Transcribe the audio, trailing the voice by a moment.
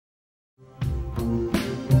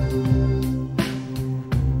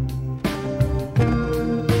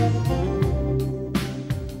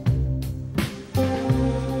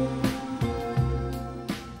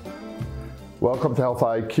Welcome to Health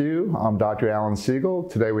IQ. I'm Dr. Alan Siegel.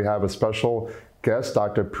 Today we have a special guest,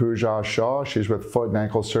 Dr. Pooja Shah. She's with Foot and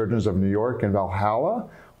Ankle Surgeons of New York in Valhalla.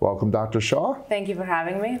 Welcome, Dr. Shah. Thank you for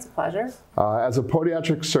having me. It's a pleasure. As a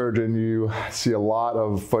podiatric surgeon, you see a lot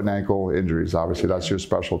of foot and ankle injuries. Obviously, that's your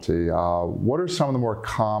specialty. What are some of the more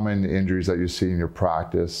common injuries that you see in your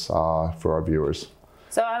practice for our viewers?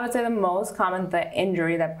 So I would say the most common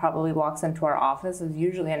injury that probably walks into our office is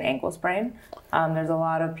usually an ankle sprain. There's a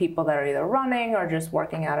lot of people that are either running or just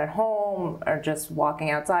working out at home or just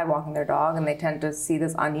walking outside, walking their dog, and they tend to see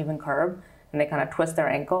this uneven curve and they kind of twist their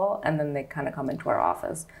ankle and then they kind of come into our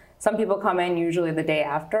office. Some people come in usually the day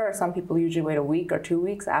after, or some people usually wait a week or 2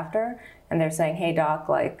 weeks after, and they're saying, hey doc,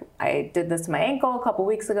 like I did this to my ankle a couple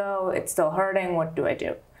weeks ago, it's still hurting, what do I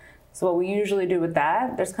do? So what we usually do with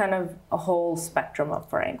that, there's kind of a whole spectrum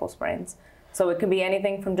for ankle sprains. So it can be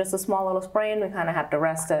anything from just a small little sprain, we kind of have to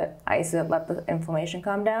rest it, ice it, let the inflammation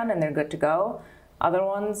calm down, and they're good to go. Other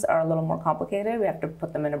ones are a little more complicated. We have to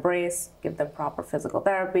put them in a brace, give them proper physical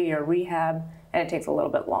therapy or rehab, and it takes a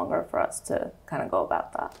little bit longer for us to kind of go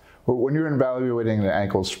about that. Well, when you're evaluating an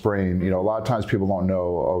ankle sprain, a lot of times people don't know,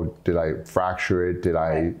 oh, did I fracture it? Did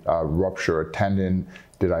I rupture a tendon?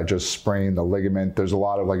 Did I just sprain the ligament? There's a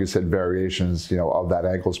lot of, like you said, variations, of that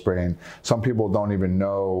ankle sprain. Some people don't even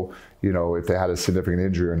know, if they had a significant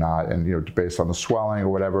injury or not, and based on the swelling or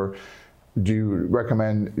whatever. Do you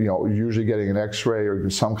recommend, usually getting an X-ray or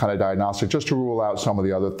some kind of diagnostic just to rule out some of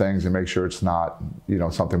the other things and make sure it's not,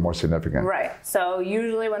 something more significant? Right. So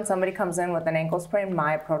usually when somebody comes in with an ankle sprain,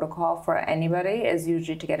 my protocol for anybody is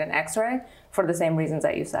usually to get an X-ray for the same reasons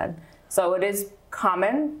that you said. So it is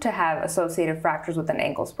common to have associated fractures with an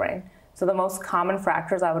ankle sprain. So the most common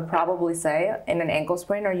fractures I would probably say in an ankle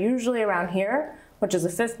sprain are usually around here, which is the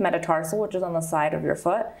fifth metatarsal, which is on the side of your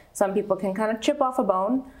foot. Some people can kind of chip off a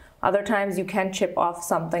bone. Other times you can chip off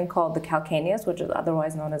something called the calcaneus, which is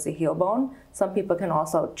otherwise known as the heel bone. Some people can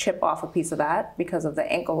also chip off a piece of that because of the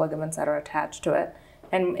ankle ligaments that are attached to it.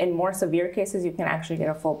 And in more severe cases, you can actually get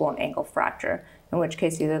a full-blown ankle fracture, in which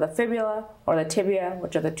case either the fibula or the tibia,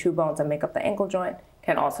 which are the two bones that make up the ankle joint,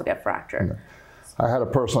 can also get fractured. I had a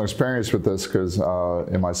personal experience with this because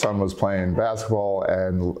my son was playing basketball,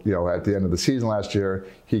 and at the end of the season last year,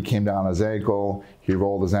 he came down his ankle, he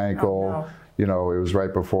rolled his ankle. Oh, no. It was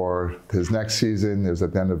right before his next season. It was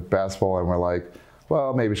at the end of basketball, and we're like,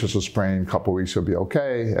 well, maybe it's just a sprain, a couple weeks, he'll be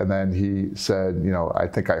okay. And then he said, I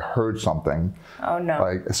think I heard something. Oh,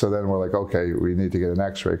 no. So then we're like, okay, we need to get an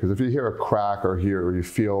X-ray. Because if you hear a crack or you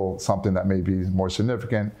feel something that may be more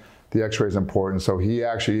significant, the X-ray is important. So he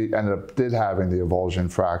actually did having the avulsion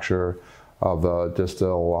fracture of the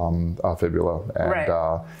distal fibula,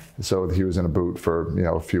 and so he was in a boot for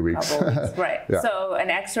a few weeks. Right. Yeah. So an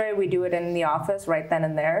X-ray, we do it in the office right then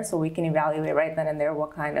and there, so we can evaluate right then and there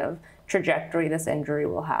what kind of trajectory this injury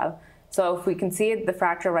will have. So if we can see the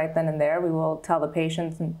fracture right then and there, we will tell the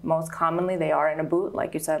patients, most commonly they are in a boot,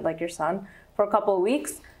 like you said, like your son, for a couple of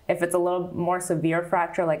weeks. If it's a little more severe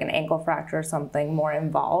fracture, like an ankle fracture or something more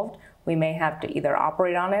involved, we may have to either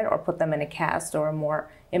operate on it or put them in a cast or a more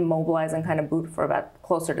immobilizing kind of boot for about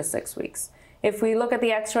closer to 6 weeks. If we look at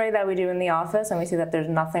the X-ray that we do in the office and we see that there's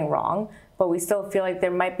nothing wrong, but we still feel like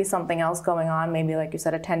there might be something else going on, maybe like you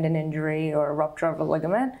said, a tendon injury or a rupture of a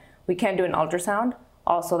ligament, we can do an ultrasound,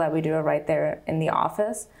 also that we do it right there in the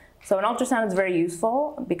office. So an ultrasound is very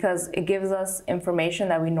useful because it gives us information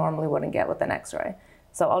that we normally wouldn't get with an X-ray.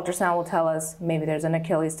 So ultrasound will tell us maybe there's an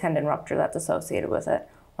Achilles tendon rupture that's associated with it,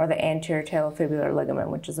 or the anterior talofibular ligament,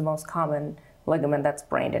 which is the most common ligament that's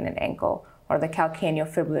sprained in an ankle, or the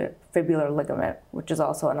calcaneofibular ligament, which is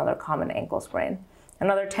also another common ankle sprain.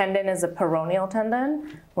 Another tendon is a peroneal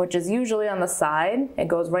tendon, which is usually on the side. It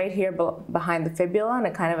goes right here behind the fibula, and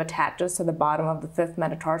it kind of attaches to the bottom of the fifth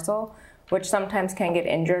metatarsal, which sometimes can get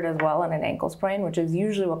injured as well in an ankle sprain, which is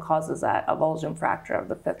usually what causes that avulsion fracture of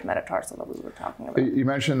the fifth metatarsal that we were talking about. You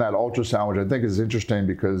mentioned that ultrasound, which I think is interesting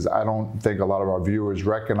because I don't think a lot of our viewers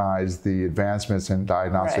recognize the advancements in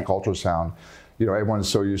diagnostic ultrasound. Everyone's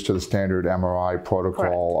so used to the standard MRI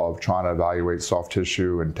protocol of trying to evaluate soft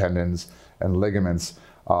tissue and tendons and ligaments.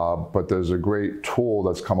 But there's a great tool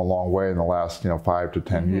that's come a long way in the last 5 to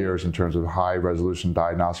 10 years in terms of high resolution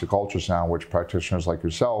diagnostic ultrasound, which practitioners like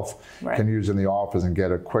yourself can use in the office and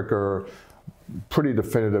get a quicker, pretty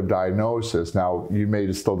definitive diagnosis. Now, you may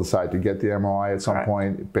still decide to get the MRI at some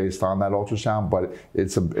point based on that ultrasound, but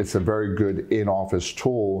it's a very good in-office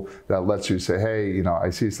tool that lets you say, hey, I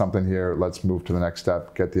see something here, let's move to the next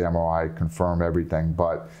step, get the MRI, confirm everything.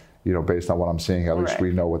 But based on what I'm seeing, at least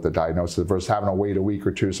we know what the diagnosis is, versus having to wait a week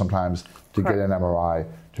or two sometimes to get an MRI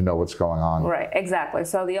to know what's going on. Right, exactly.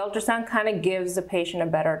 So the ultrasound kind of gives the patient a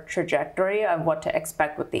better trajectory of what to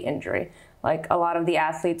expect with the injury. Like a lot of the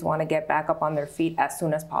athletes want to get back up on their feet as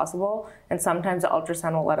soon as possible, and sometimes the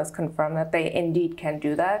ultrasound will let us confirm that they indeed can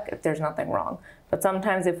do that if there's nothing wrong. But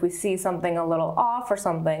sometimes if we see something a little off or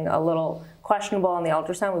something a little questionable on the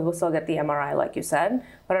ultrasound, we will still get the MRI like you said,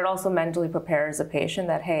 but it also mentally prepares the patient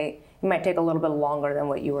that, hey, it might take a little bit longer than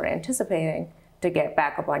what you were anticipating to get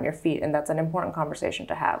back up on your feet, and that's an important conversation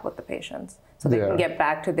to have with the patients so they can get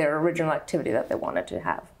back to their original activity that they wanted to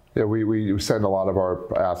have. Yeah, we send a lot of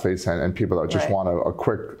our athletes and people that just want a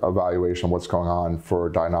quick evaluation of what's going on for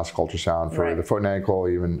diagnostic ultrasound for the foot and ankle,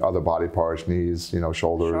 even other body parts, knees,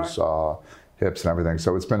 shoulders, hips and everything.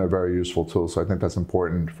 So it's been a very useful tool. So I think that's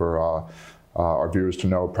important for our viewers to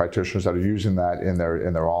know, practitioners that are using that in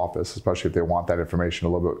their office, especially if they want that information a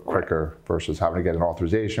little bit quicker versus having to get an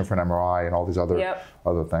authorization for an MRI and all these other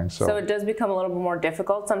other things. So it does become a little bit more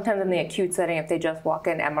difficult. Sometimes in the acute setting, if they just walk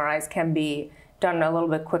in, MRIs can be done a little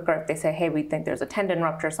bit quicker if they say, hey, we think there's a tendon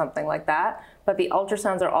rupture or something like that. But the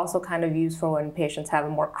ultrasounds are also kind of used for when patients have a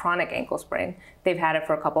more chronic ankle sprain. They've had it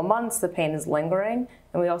for a couple months, the pain is lingering,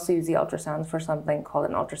 and we also use the ultrasounds for something called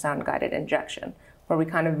an ultrasound guided injection, where we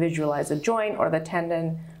kind of visualize the joint or the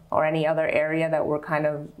tendon or any other area that we're kind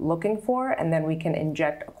of looking for, and then we can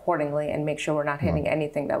inject accordingly and make sure we're not hitting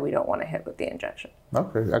anything that we don't want to hit with the injection.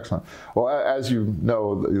 Okay, excellent. Well, as you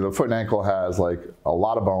know, the foot and ankle has like a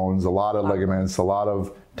lot of bones, a lot of ligaments, a lot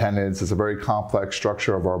of tendons. It's a very complex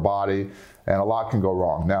structure of our body, and a lot can go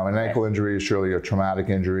wrong. Now, an ankle injury is surely a traumatic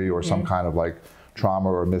injury or some kind of like trauma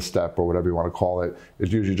or misstep or whatever you want to call it.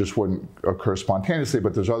 It usually just wouldn't occur spontaneously,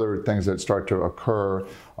 but there's other things that start to occur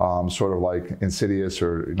sort of like insidious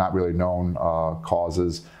or not really known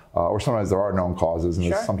causes. Or sometimes there are known causes,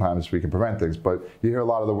 and sometimes we can prevent things. But you hear a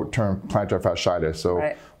lot of the term plantar fasciitis.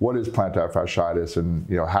 So what is plantar fasciitis, and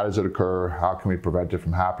how does it occur? How can we prevent it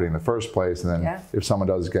from happening in the first place? And then if someone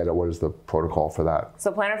does get it, what is the protocol for that?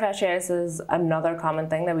 So plantar fasciitis is another common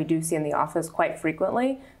thing that we do see in the office quite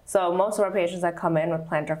frequently. So most of our patients that come in with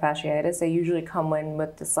plantar fasciitis, they usually come in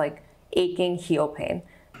with this like aching heel pain.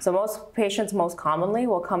 So most patients most commonly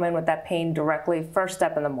will come in with that pain directly first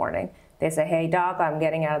step in the morning. They say, hey doc, I'm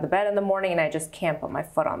getting out of the bed in the morning and I just can't put my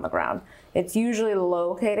foot on the ground. It's usually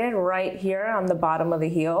located right here on the bottom of the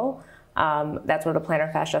heel. That's where the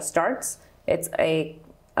plantar fascia starts. It's a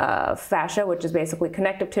fascia, which is basically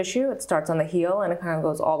connective tissue. It starts on the heel and it kind of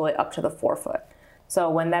goes all the way up to the forefoot. So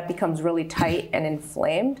when that becomes really tight and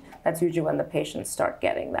inflamed, that's usually when the patients start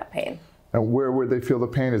getting that pain. And where would they feel the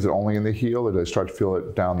pain? Is it only in the heel, or do they start to feel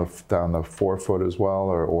it down the forefoot as well,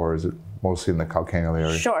 or is it mostly in the calcaneal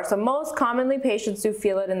area? Sure. So most commonly patients do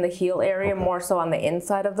feel it in the heel area, more so on the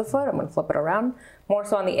inside of the foot. I'm going to flip it around. More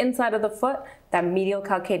so on the inside of the foot, that medial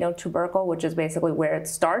calcaneal tubercle, which is basically where it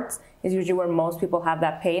starts, is usually where most people have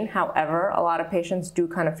that pain. However, a lot of patients do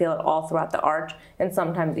kind of feel it all throughout the arch and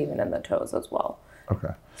sometimes even in the toes as well.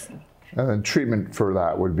 Okay. And then treatment for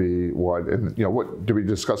that would be what? And what do we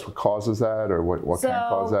discuss? What causes that, or what can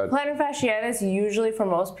cause that? Plantar fasciitis usually for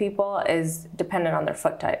most people is dependent on their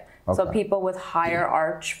foot type. So people with higher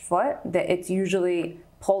arch foot, it's usually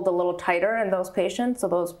pulled a little tighter in those patients. So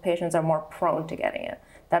those patients are more prone to getting it.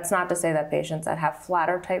 That's not to say that patients that have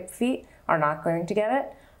flatter type feet are not going to get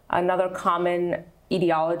it. Another common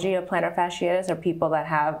etiology of plantar fasciitis are people that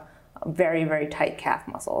have very, very tight calf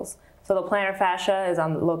muscles. So the plantar fascia is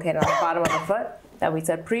located on the bottom of the foot that we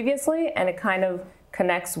said previously, and it kind of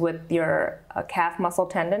connects with your calf muscle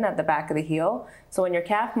tendon at the back of the heel. So when your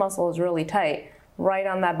calf muscle is really tight, right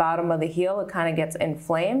on that bottom of the heel, it kind of gets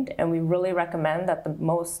inflamed, and we really recommend that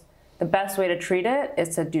the best way to treat it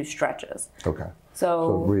is to do stretches. Okay.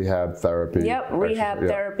 So rehab therapy. Yep, rehab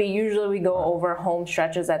therapy. Usually we go over home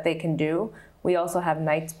stretches that they can do. We also have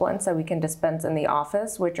night splints that we can dispense in the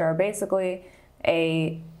office, which are basically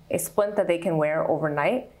a splint that they can wear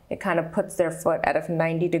overnight. It kind of puts their foot at a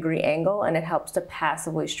 90-degree angle, and it helps to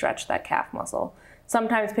passively stretch that calf muscle.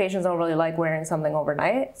 Sometimes patients don't really like wearing something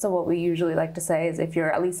overnight, so what we usually like to say is if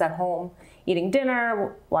you're at least at home eating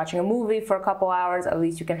dinner, watching a movie for a couple hours, at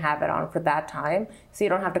least you can have it on for that time, so you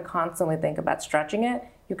don't have to constantly think about stretching it.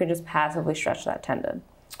 You can just passively stretch that tendon.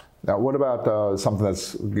 Now, what about something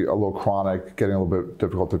that's a little chronic, getting a little bit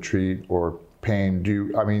difficult to treat, or pain?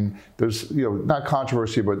 There's not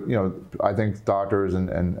controversy, but I think doctors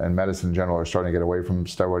and medicine in general are starting to get away from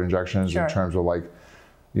steroid injections in terms of like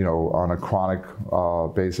on a chronic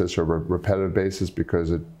basis or repetitive basis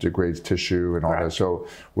because it degrades tissue and all that. So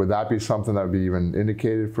would that be something that would be even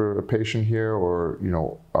indicated for a patient here, or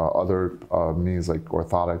other means like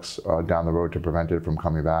orthotics down the road to prevent it from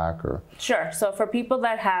coming back? Or Sure. So for people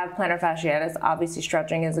that have plantar fasciitis, obviously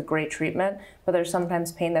stretching is a great treatment, but there's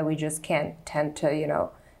sometimes pain that we just can't tend to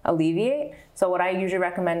alleviate. So what I usually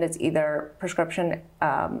recommend is either prescription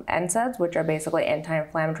NSAIDs, which are basically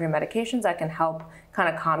anti-inflammatory medications that can help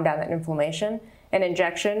kind of calm down that inflammation. An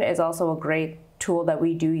injection is also a great tool that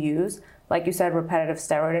we do use. Like you said, repetitive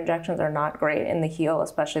steroid injections are not great in the heel,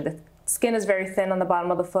 especially the skin is very thin on the bottom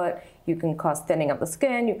of the foot. You can cause thinning of the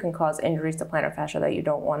skin. You can cause injuries to plantar fascia that you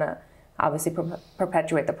don't want to obviously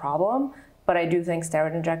perpetuate the problem. But I do think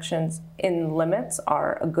steroid injections in limits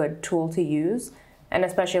are a good tool to use. And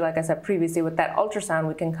especially, like I said previously, with that ultrasound,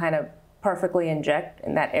 we can kind of perfectly inject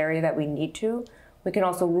in that area that we need to. We can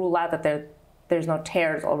also rule out that there's no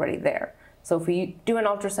tears already there. So if we do an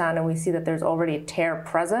ultrasound and we see that there's already a tear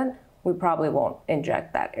present, we probably won't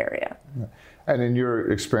inject that area. And in your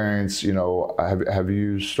experience, have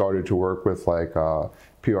you started to work with like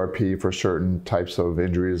PRP for certain types of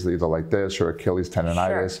injuries, either like this or Achilles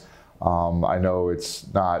tendonitis? Sure. I know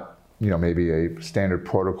it's not maybe a standard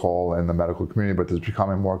protocol in the medical community, but it's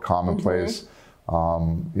becoming more commonplace.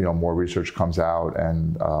 More research comes out,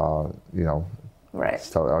 and Right.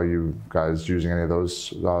 So are you guys using any of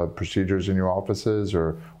those procedures in your offices,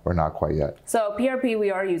 or not quite yet? So PRP,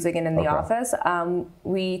 we are using it in the office.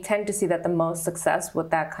 We tend to see that the most success with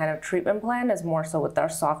that kind of treatment plan is more so with our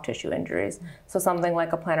soft tissue injuries. So something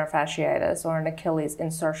like a plantar fasciitis or an Achilles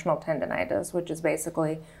insertional tendonitis, which is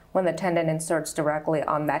basically when the tendon inserts directly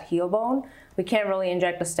on that heel bone. We can't really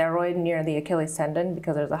inject a steroid near the Achilles tendon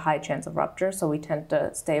because there's a high chance of rupture, so we tend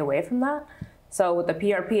to stay away from that. So with the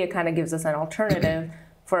PRP, it kind of gives us an alternative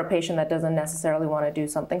for a patient that doesn't necessarily want to do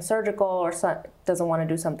something surgical or doesn't want to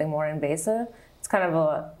do something more invasive. It's kind of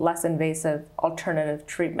a less invasive alternative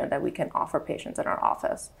treatment that we can offer patients in our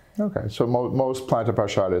office. Okay, so most plantar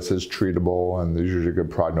fasciitis is treatable, and there's usually a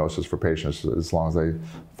good prognosis for patients as long as they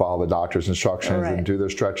follow the doctor's instructions and do their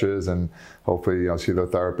stretches, and hopefully see their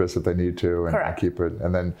therapist if they need to, and keep it.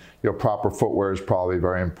 And then proper footwear is probably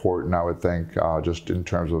very important, I would think, just in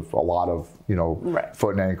terms of a lot of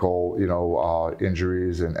foot and ankle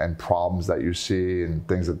injuries and problems that you see and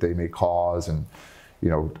things that they may cause. And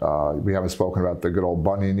we haven't spoken about the good old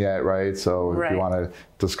bunion yet, right? So if you want to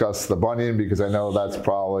discuss the bunion, because I know that's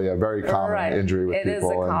probably a very common injury with people. It is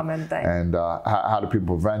a common thing. And how do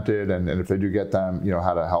people prevent it? And if they do get them,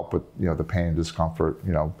 how to help with the pain and discomfort,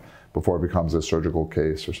 before it becomes a surgical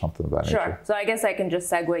case or something of that nature. Sure. So I guess I can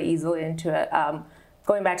just segue easily into it.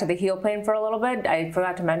 Going back to the heel pain for a little bit, I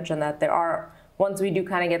forgot to mention that once we do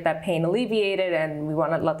kind of get that pain alleviated, and we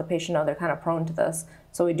want to let the patient know they're kind of prone to this,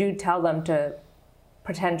 so we do tell them to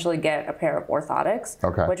potentially get a pair of orthotics,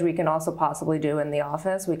 which we can also possibly do in the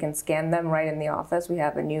office. We can scan them right in the office. We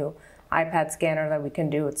have a new iPad scanner that we can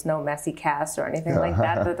do. It's no messy cast or anything like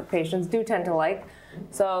that the patients do tend to like.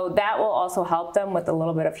 So that will also help them with a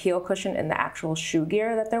little bit of heel cushion in the actual shoe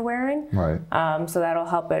gear that they're wearing. Right. So that'll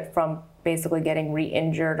help it from basically getting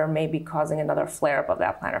re-injured or maybe causing another flare-up of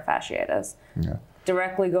that plantar fasciitis. Yeah.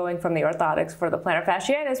 Directly going from the orthotics for the plantar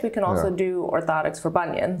fasciitis, we can also do orthotics for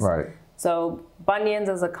bunions. Right. So bunions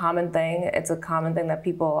is a common thing. It's a common thing that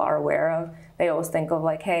people are aware of. They always think of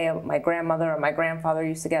like, hey, my grandmother or my grandfather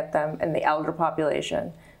used to get them in the elder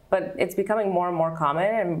population. But it's becoming more and more common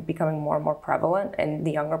and becoming more and more prevalent in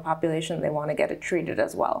the younger population. They want to get it treated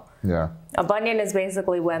as well. Yeah. A bunion is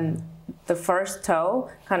basically when the first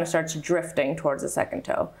toe kind of starts drifting towards the second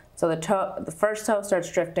toe. So the first toe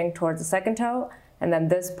starts drifting towards the second toe, and then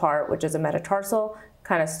this part, which is a metatarsal,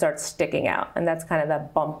 kind of starts sticking out, and that's kind of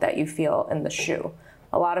that bump that you feel in the shoe.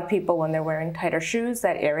 A lot of people, when they're wearing tighter shoes,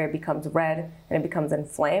 that area becomes red and it becomes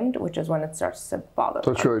inflamed, which is when it starts to bother them.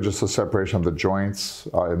 So it's really just a separation of the joints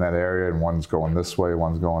in that area, and one's going this way,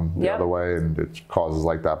 one's going the other way, and it causes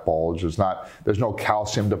like that bulge. There's no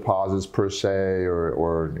calcium deposits per se,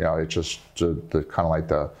 or it's just the kind of like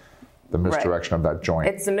the misdirection of that joint.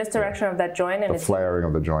 It's the misdirection of that joint, and the flaring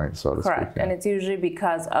of the joint, so to speak. Correct, and it's usually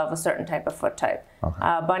because of a certain type of foot type.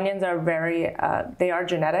 Bunions are they are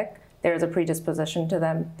genetic. There's a predisposition to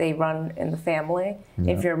them. They run in the family.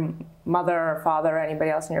 If your mother or father or anybody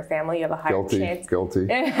else in your family, you have a higher chance. Guilty.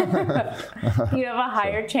 You have a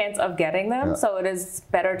higher chance of getting them. So it is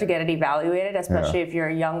better to get it evaluated, especially if you're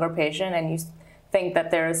a younger patient and you think that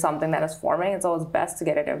there is something that is forming. It's always best to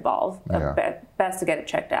get it involved, best to get it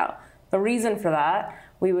checked out. The reason for that,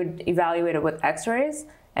 we would evaluate it with x-rays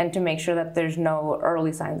and to make sure that there's no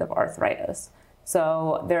early signs of arthritis.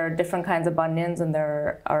 So there are different kinds of bunions, and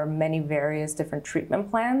there are many various different treatment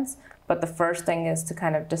plans. But the first thing is to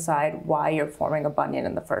kind of decide why you're forming a bunion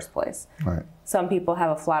in the first place. Right. Some people have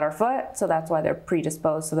a flatter foot, so that's why they're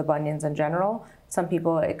predisposed to the bunions in general. Some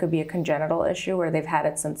people, it could be a congenital issue where they've had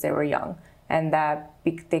it since they were young, and that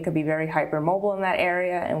they could be very hypermobile in that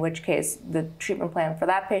area, in which case the treatment plan for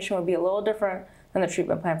that patient would be a little different than the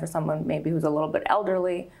treatment plan for someone maybe who's a little bit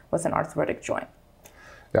elderly with an arthritic joint.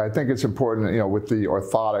 Yeah, I think it's important, with the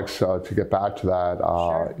orthotics, to get back to that.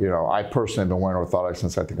 Sure. I personally have been wearing orthotics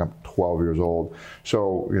since I think I'm 12 years old.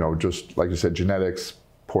 So, just like you said, genetics,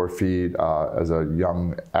 poor feet. As a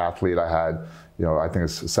young athlete, I had, I think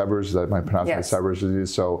it's Sever's, is that my pronouncement? Yes. Sever's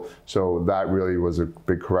disease. So that really was a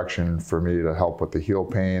big correction for me to help with the heel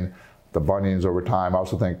pain, the bunions over time. I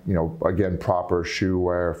also think, again, proper shoe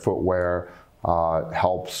wear, footwear,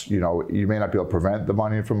 helps. You may not be able to prevent the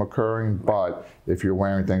bunion from occurring, but if you're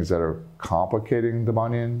wearing things that are complicating the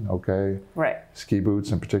bunion, okay, right, ski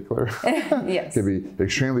boots in particular, yes, can be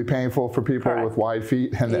extremely painful for people with wide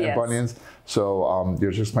feet and bunions. So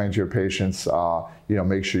you're just explaining to your patients,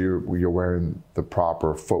 make sure you're wearing the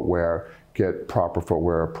proper footwear. Get proper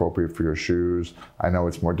footwear appropriate for your shoes. I know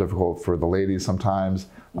it's more difficult for the ladies sometimes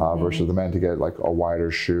versus the men to get like a wider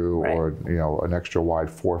shoe or an extra wide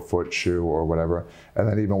 4-foot shoe or whatever. And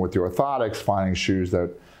then even with the orthotics, finding shoes that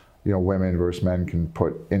women versus men can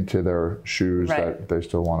put into their shoes that they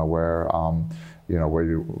still want to wear. Where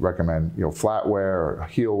you recommend flat wear or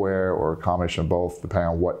heel wear or a combination of both, depending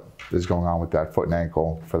on what is going on with that foot and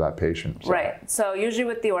ankle for that patient. So. Right. So usually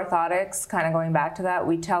with the orthotics, kind of going back to that,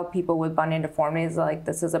 we tell people with bunion deformities like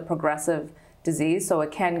this is a progressive disease, so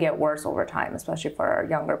it can get worse over time, especially for our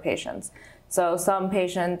younger patients. So some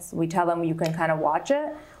patients, we tell them you can kind of watch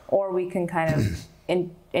it, or we can kind of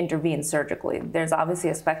intervene surgically. There's obviously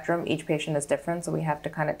a spectrum. Each patient is different, so we have to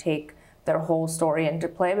kind of take their whole story into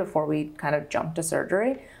play before we kind of jump to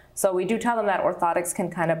surgery. So we do tell them that orthotics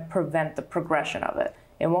can kind of prevent the progression of it.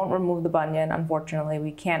 It won't remove the bunion. Unfortunately,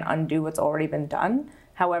 we can't undo what's already been done.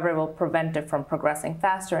 However, it will prevent it from progressing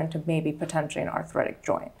faster into maybe potentially an arthritic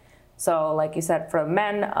joint. So like you said, for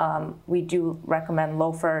men, we do recommend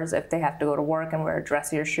loafers if they have to go to work and wear a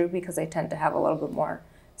dressier shoe because they tend to have a little bit more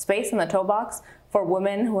space in the toe box. For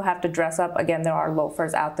women who have to dress up, again, there are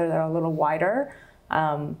loafers out there that are a little wider.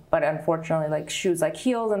 But unfortunately, like shoes like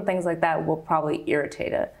heels and things like that will probably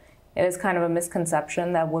irritate it. It is kind of a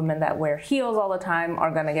misconception that women that wear heels all the time are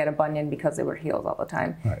going to get a bunion because they wear heels all the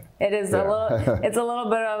time. Right. It is it's a little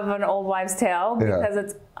bit of an old wives' tale because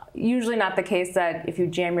it's usually not the case that if you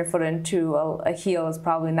jam your foot into a heel is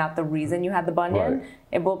probably not the reason you had the bunion. Right.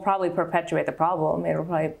 It will probably perpetuate the problem. It will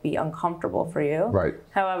probably be uncomfortable for you. Right.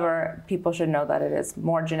 However, people should know that it is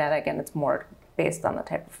more genetic and it's more based on the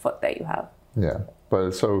type of foot that you have. Yeah,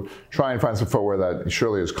 but so try and find some footwear that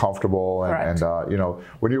surely is comfortable, and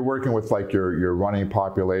when you're working with like your running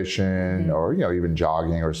population or even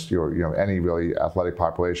jogging or any really athletic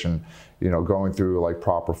population, going through like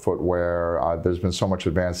proper footwear. There's been so much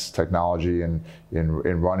advanced technology in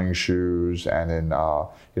running shoes and in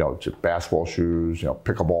just basketball shoes,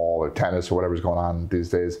 pickleball or tennis or whatever's going on these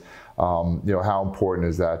days. How important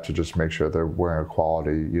is that to just make sure they're wearing a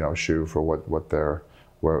quality shoe for what they're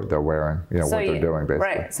wearing, what they're doing, basically.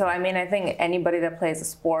 Right. So, I mean, I think anybody that plays a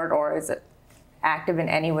sport or is active in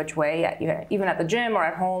any which way, even at the gym or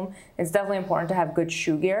at home, it's definitely important to have good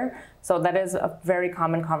shoe gear. So that is a very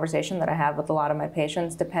common conversation that I have with a lot of my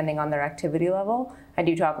patients, depending on their activity level. I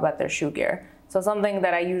do talk about their shoe gear. So something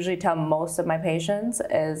that I usually tell most of my patients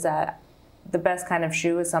is that the best kind of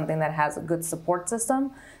shoe is something that has a good support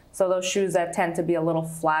system. So those shoes that tend to be a little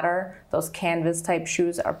flatter, those canvas type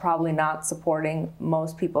shoes are probably not supporting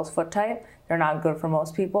most people's foot type. They're not good for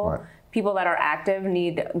most people. Right. People that are active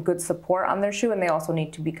need good support on their shoe, and they also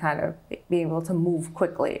need to be able to move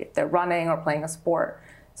quickly if they're running or playing a sport.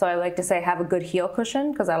 So I like to say have a good heel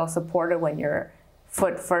cushion because that'll support it when your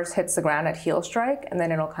foot first hits the ground at heel strike, and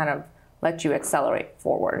then it'll kind of let you accelerate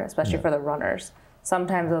forward, especially for the runners.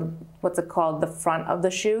 Sometimes what's it called, the front of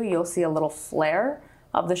the shoe, you'll see a little flare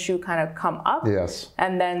of the shoe kind of come up. Yes.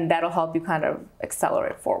 And then that'll help you kind of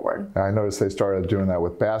accelerate forward. I noticed they started doing that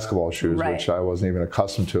with basketball shoes, Right. which I wasn't even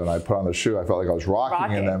accustomed to. And I put on the shoe, I felt like I was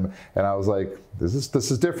rocking in them. And I was like, this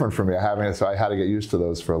is different for me. So I had to get used to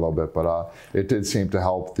those for a little bit. But it did seem to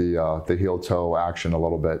help the heel-toe action a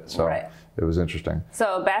little bit. So it was interesting.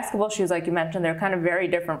 So basketball shoes, like you mentioned, they're kind of very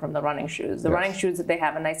different from the running shoes. The running shoes, they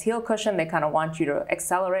have a nice heel cushion. They kind of want you to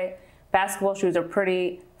accelerate. Basketball shoes are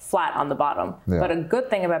pretty flat on the bottom. But a good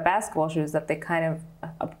thing about basketball shoes is that they kind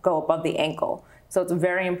of go above the ankle. So it's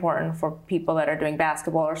very important for people that are doing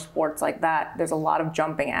basketball or sports like that. There's a lot of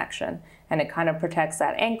jumping action, and it kind of protects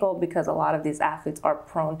that ankle because a lot of these athletes are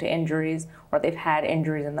prone to injuries or they've had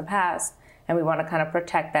injuries in the past, and we want to kind of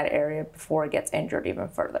protect that area before it gets injured even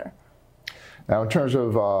further. Now, in terms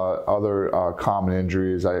of other common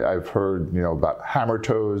injuries, I've heard, about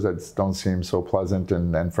hammertoes that don't seem so pleasant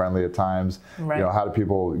and friendly at times. Right. How do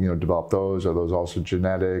people, develop those? Are those also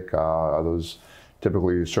genetic? Are those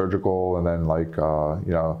typically surgical? And then, like,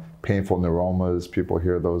 painful neuromas, people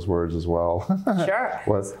hear those words as well. Sure.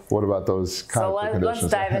 What about those kind of conditions?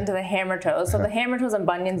 Let's dive into the hammertoes. So the hammertoes and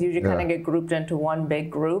bunions usually kind of get grouped into one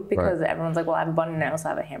big group because everyone's like, well, I have a bunion, I also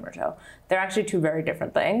have a hammertoe. They're actually two very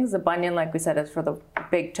different things. The bunion, like we said, is for the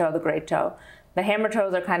big toe, the great toe. The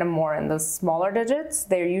hammertoes are kind of more in the smaller digits.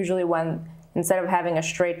 They're usually when, instead of having a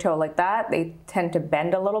straight toe like that, they tend to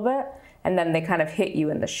bend a little bit, and then they kind of hit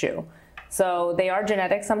you in the shoe. So they are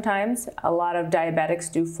genetic sometimes. A lot of diabetics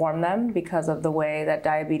do form them because of the way that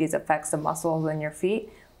diabetes affects the muscles in your feet.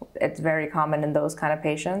 It's very common in those kind of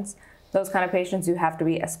patients. Those kind of patients, you have to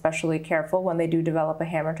be especially careful when they do develop a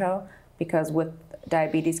hammertoe, because with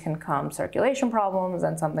diabetes can come circulation problems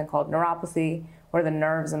and something called neuropathy, where the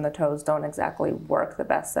nerves in the toes don't exactly work the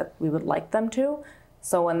best that we would like them to.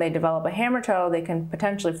 So when they develop a hammertoe, they can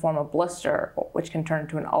potentially form a blister, which can turn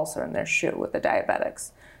into an ulcer in their shoe with the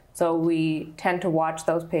diabetics. So we tend to watch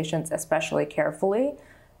those patients especially carefully,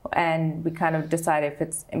 and we kind of decide if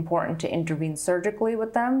it's important to intervene surgically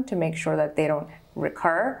with them to make sure that they don't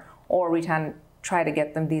recur, or we try to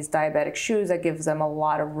get them these diabetic shoes that gives them a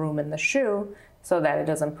lot of room in the shoe so that it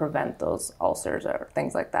doesn't prevent those ulcers or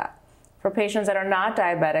things like that. For patients that are not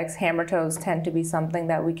diabetics, hammertoes tend to be something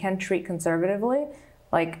that we can treat conservatively,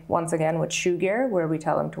 like once again with shoe gear, where we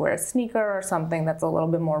tell them to wear a sneaker or something that's a little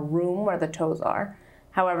bit more room where the toes are.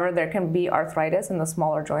 However, there can be arthritis in the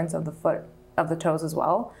smaller joints of the foot, of the toes as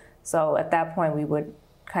well. So at that point, we would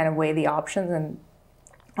kind of weigh the options and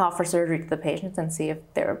offer surgery to the patients and see if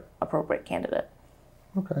they're an appropriate candidate.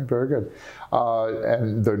 Okay, very good.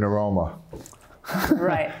 And the neuroma.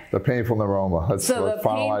 Right. The painful neuroma. Let's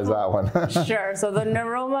finalize that one. Sure. So the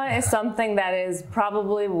neuroma is something that is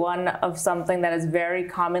probably one of something that is very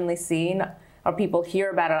commonly seen, or people hear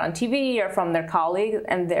about it on TV or from their colleagues,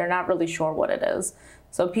 and they're not really sure what it is.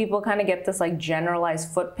 So people kind of get this like generalized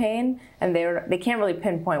foot pain, and they can't really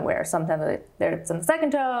pinpoint where. Sometimes it's in the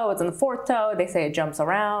second toe, it's in the fourth toe, they say it jumps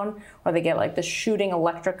around, or they get like this shooting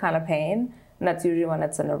electric kind of pain, and that's usually when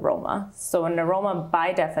it's a neuroma. So a neuroma,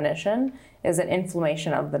 by definition, is an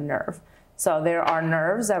inflammation of the nerve. So there are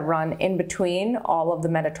nerves that run in between all of the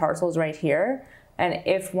metatarsals right here, and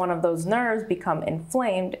if one of those nerves become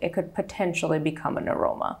inflamed, it could potentially become a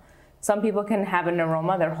neuroma. Some people can have a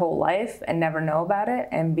neuroma their whole life and never know about it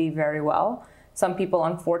and be very well. Some people,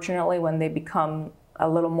 unfortunately, when they become a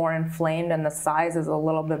little more inflamed and the size is a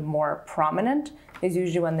little bit more prominent, is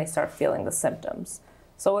usually when they start feeling the symptoms.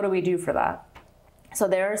 So what do we do for that? So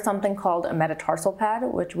there is something called a metatarsal pad,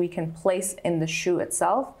 which we can place in the shoe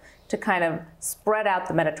itself to kind of spread out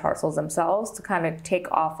the metatarsals themselves to kind of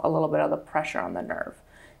take off a little bit of the pressure on the nerve.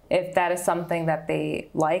 If that is something that they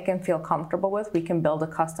like and feel comfortable with, we can build a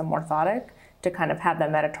custom orthotic to kind of have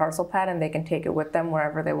that metatarsal pad, and they can take it with them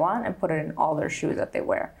wherever they want and put it in all their shoes that they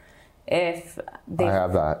wear. If they, I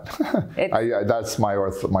have that. That's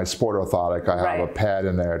my sport orthotic. I have a pad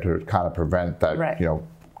in there to kind of prevent that,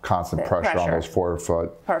 constant pressure on those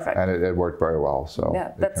forefoot. Perfect. And it worked very well, so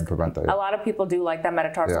it can prevent that. A lot of people do like that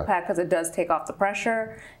metatarsal pad because it does take off the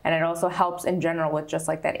pressure, and it also helps in general with just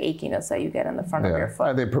like that achiness that you get in the front of your foot.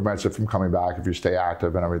 I think it prevents it from coming back if you stay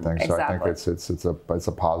active and everything. So I think it's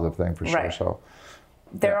a positive thing for sure. So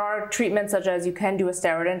there are treatments such as you can do a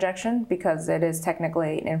steroid injection because it is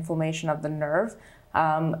technically an inflammation of the nerve.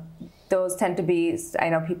 Those tend to be, I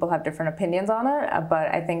know people have different opinions on it,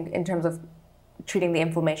 but I think in terms of treating the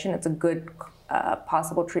inflammation, it's a good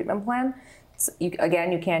possible treatment plan. So you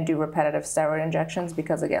can't do repetitive steroid injections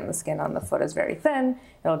because, again, the skin on the foot is very thin.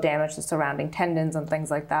 It'll damage the surrounding tendons and things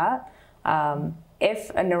like that. If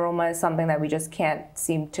a neuroma is something that we just can't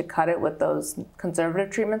seem to cut it with those conservative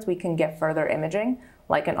treatments, we can get further imaging,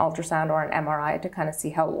 like an ultrasound or an MRI, to kind of see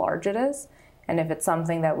how large it is. And if it's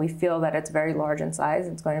something that we feel that it's very large in size,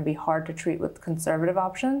 it's going to be hard to treat with conservative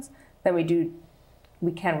options, then we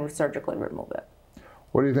can surgically remove it.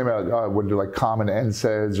 What do you think about would like common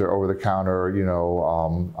NSAIDs or over-the-counter,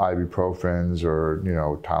 ibuprofens or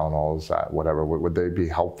Tylenols, whatever? Would they be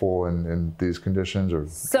helpful in these conditions? Or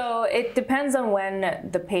so it depends on when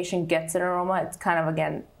the patient gets an neuroma. It's kind of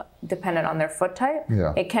again dependent on their foot type.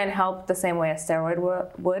 Yeah. It can help the same way a steroid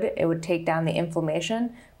would. It would take down the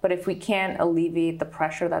inflammation, but if we can't alleviate the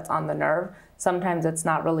pressure that's on the nerve, sometimes it's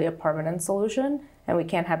not really a permanent solution, and we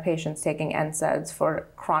can't have patients taking NSAIDs for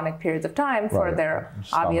chronic periods of time for their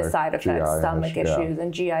obvious side effects, stomach issues,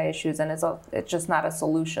 and GI issues, and it's just not a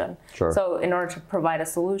solution. Sure. So in order to provide a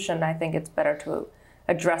solution, I think it's better to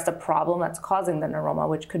address the problem that's causing the neuroma,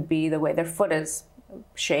 which could be the way their foot is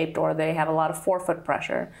shaped, or they have a lot of forefoot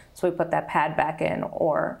pressure. So we put that pad back in,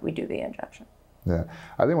 or we do the injection. Yeah,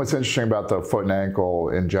 I think what's interesting about the foot and ankle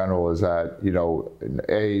in general is that, you know,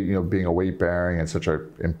 being a weight bearing and such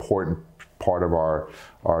an important part of our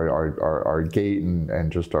gait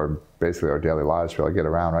and just basically our daily lives to be able to get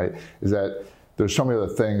around, right? Is that there's so many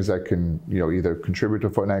other things that can, you know, either contribute to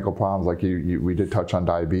foot and ankle problems. Like we did touch on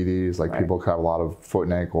diabetes. Like people have a lot of foot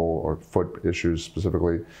and ankle or foot issues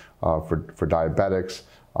specifically for diabetics.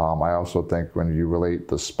 I also think when you relate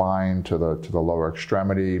the spine to the lower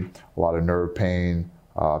extremity, a lot of nerve pain.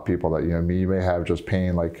 People that, you know, you may have just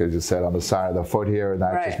pain, like as you said, on the side of the foot here, and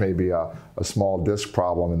that just may be a small disc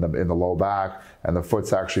problem in the low back, and the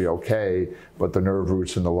foot's actually okay, but the nerve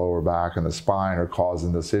roots in the lower back and the spine are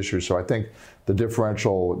causing this issue. So I think the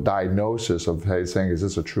differential diagnosis of, hey, saying, is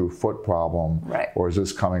this a true foot problem, or is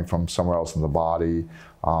this coming from somewhere else in the body?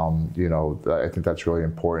 You know, I think that's really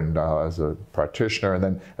important as a practitioner,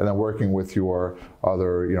 and then working with your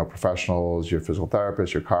other, you know, professionals, your physical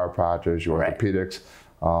therapists, your chiropractors, your orthopedics,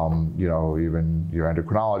 you know, even your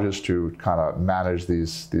endocrinologist, to kind of manage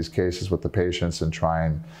these cases with the patients and try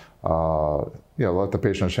and you know, let the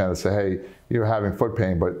patient understand and say, hey, you're having foot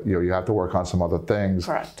pain, but you know, you have to work on some other things.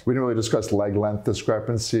 We didn't really discuss leg length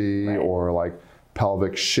discrepancy or like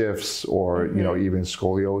pelvic shifts or you know, even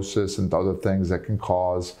scoliosis and other things that can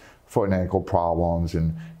cause foot and ankle problems,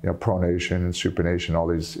 and you know, pronation and supination, all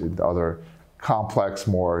these other complex,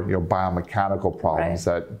 more, you know, biomechanical problems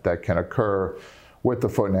that can occur with the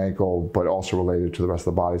foot and ankle, but also related to the rest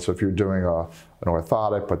of the body. So if you're doing an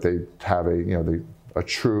orthotic, but they have a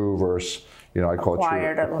true versus, you know, I call it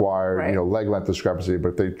true acquired, you know, leg length discrepancy, but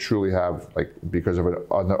if they truly have, like, because of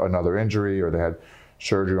another injury, or they had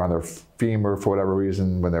surgery on their femur for whatever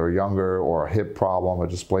reason when they were younger, or a hip problem,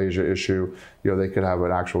 a dysplasia issue, you know, they could have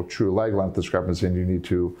an actual true leg length discrepancy, and you need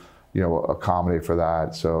to, you know, accommodate for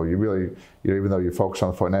that. So you really, you know, even though you focus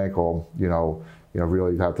on the foot and ankle, you know,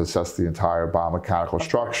 really have to assess the entire biomechanical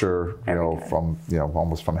structure, you know, from, you know,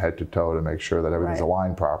 almost from head to toe, to make sure that everything's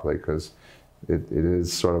aligned properly, because it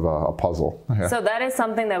is sort of a puzzle. So that is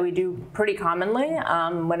something that we do pretty commonly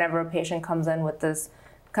whenever a patient comes in with this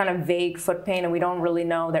kind of vague foot pain, and we don't really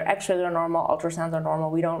know, their x-rays are normal, ultrasounds are normal,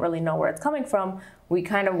 we don't really know where it's coming from. We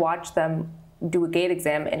kind of watch them do a gait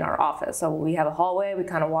exam in our office. So we have a hallway, we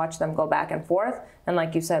kind of watch them go back and forth, and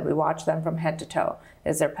like you said, we watch them from head to toe.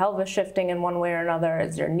 Is their pelvis shifting in one way or another?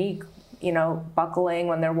 Is their knee, you know, buckling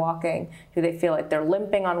when they're walking? Do they feel like they're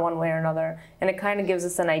limping on one way or another? And it kind of gives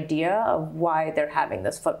us an idea of why they're having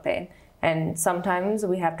this foot pain. And sometimes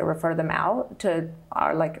we have to refer them out to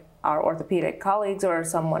our orthopedic colleagues or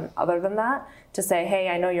someone other than that to say, hey,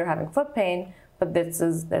 I know you're having foot pain, but there's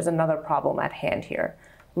another problem at hand here.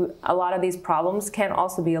 A lot of these problems can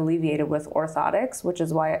also be alleviated with orthotics, which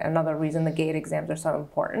is why another reason the gait exams are so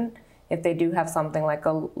important. If they do have something like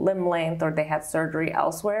a limb length, or they had surgery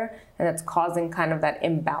elsewhere and it's causing kind of that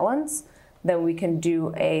imbalance, then we can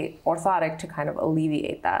do a orthotic to kind of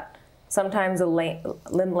alleviate that. Sometimes a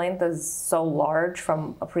limb length is so large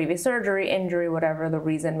from a previous surgery, injury, whatever the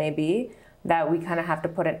reason may be, that we kind of have to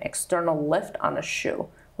put an external lift on a shoe,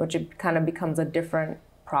 which it kind of becomes a different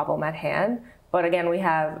problem at hand. But again, we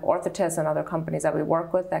have orthotists and other companies that we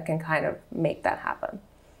work with that can kind of make that happen.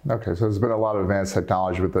 Okay, so there's been a lot of advanced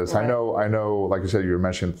technology with this. I know, like you said, you were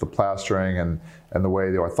mentioning the plastering and the way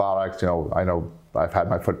the orthotics, you know, I know I've had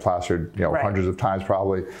my foot plastered, you know, hundreds of times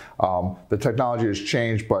probably. The technology has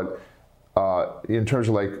changed, but in terms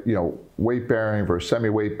of, like, you know, weight bearing versus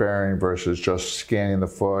semi-weight bearing versus just scanning the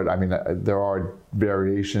foot, I mean, there are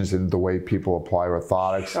variations in the way people apply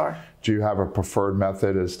orthotics. Do you have a preferred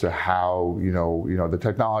method as to how, you know, the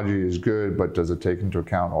technology is good, but does it take into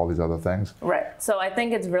account all these other things? So I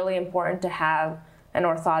think it's really important to have an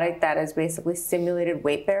orthotic that is basically simulated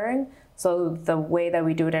weight bearing. So the way that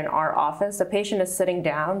we do it in our office, the patient is sitting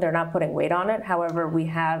down, they're not putting weight on it. However, we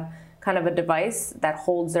have kind of a device that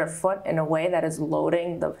holds their foot in a way that is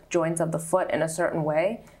loading the joints of the foot in a certain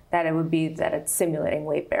way that it would be that it's simulating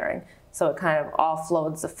weight bearing. So it kind of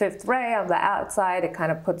offloads the fifth ray of the outside. It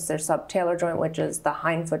kind of puts their subtalar joint, which is the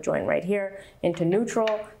hindfoot joint right here, into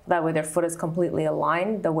neutral. That way their foot is completely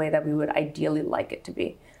aligned the way that we would ideally like it to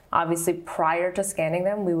be. Obviously, prior to scanning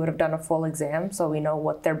them, we would have done a full exam so we know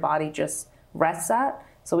what their body just rests at.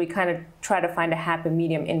 So we kind of try to find a happy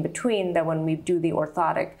medium in between that when we do the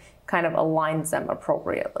orthotic, kind of aligns them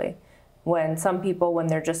appropriately. when some people, when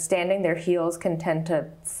they're just standing, their heels can tend to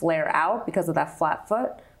flare out because of that flat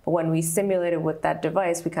foot. But when we simulate it with that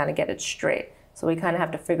device, we kind of get it straight. So we kind of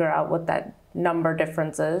have to figure out what that number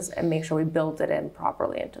difference is and make sure we build it in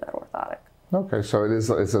properly into that orthotic. Okay, so it's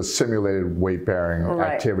a simulated weight-bearing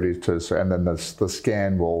activity, and then the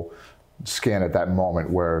scan will scan at that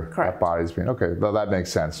moment where that body's being, okay, well, that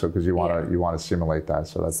makes sense. So because you want to simulate that.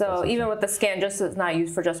 So even with the scan, just it's not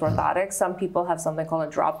used for just orthotics. Some people have something called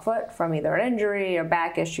a drop foot from either an injury or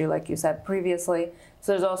back issue, like you said previously.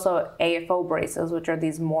 So there's also AFO braces, which are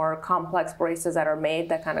these more complex braces that are made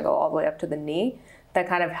that kind of go all the way up to the knee, that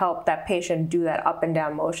kind of help that patient do that up and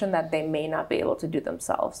down motion that they may not be able to do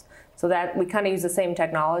themselves. So that we kind of use the same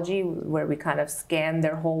technology where we kind of scan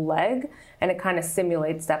their whole leg, and it kind of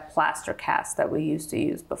simulates that plaster cast that we used to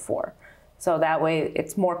use before. So that way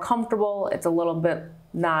it's more comfortable, it's a little bit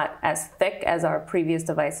not as thick as our previous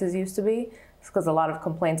devices used to be, because a lot of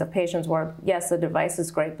complaints of patients were, yes, the device is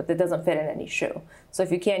great, but it doesn't fit in any shoe. So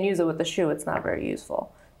if you can't use it with the shoe, it's not very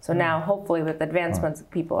useful. So now, hopefully with advancements,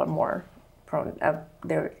 people are more prone,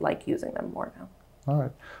 they're like using them more now. All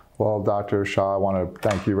right. Well, Dr. Shah, I want to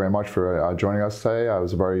thank you very much for joining us today. It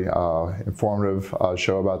was a very informative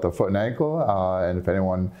show about the foot and ankle. And if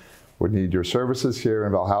anyone would need your services here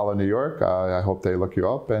in Valhalla, New York, I hope they look you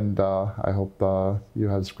up, and I hope you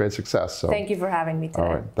have great success. So, thank you for having me today.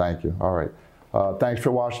 All right. Thank you. All right. Thanks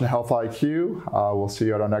for watching Health IQ. We'll see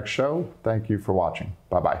you at our next show. Thank you for watching.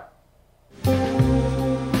 Bye-bye.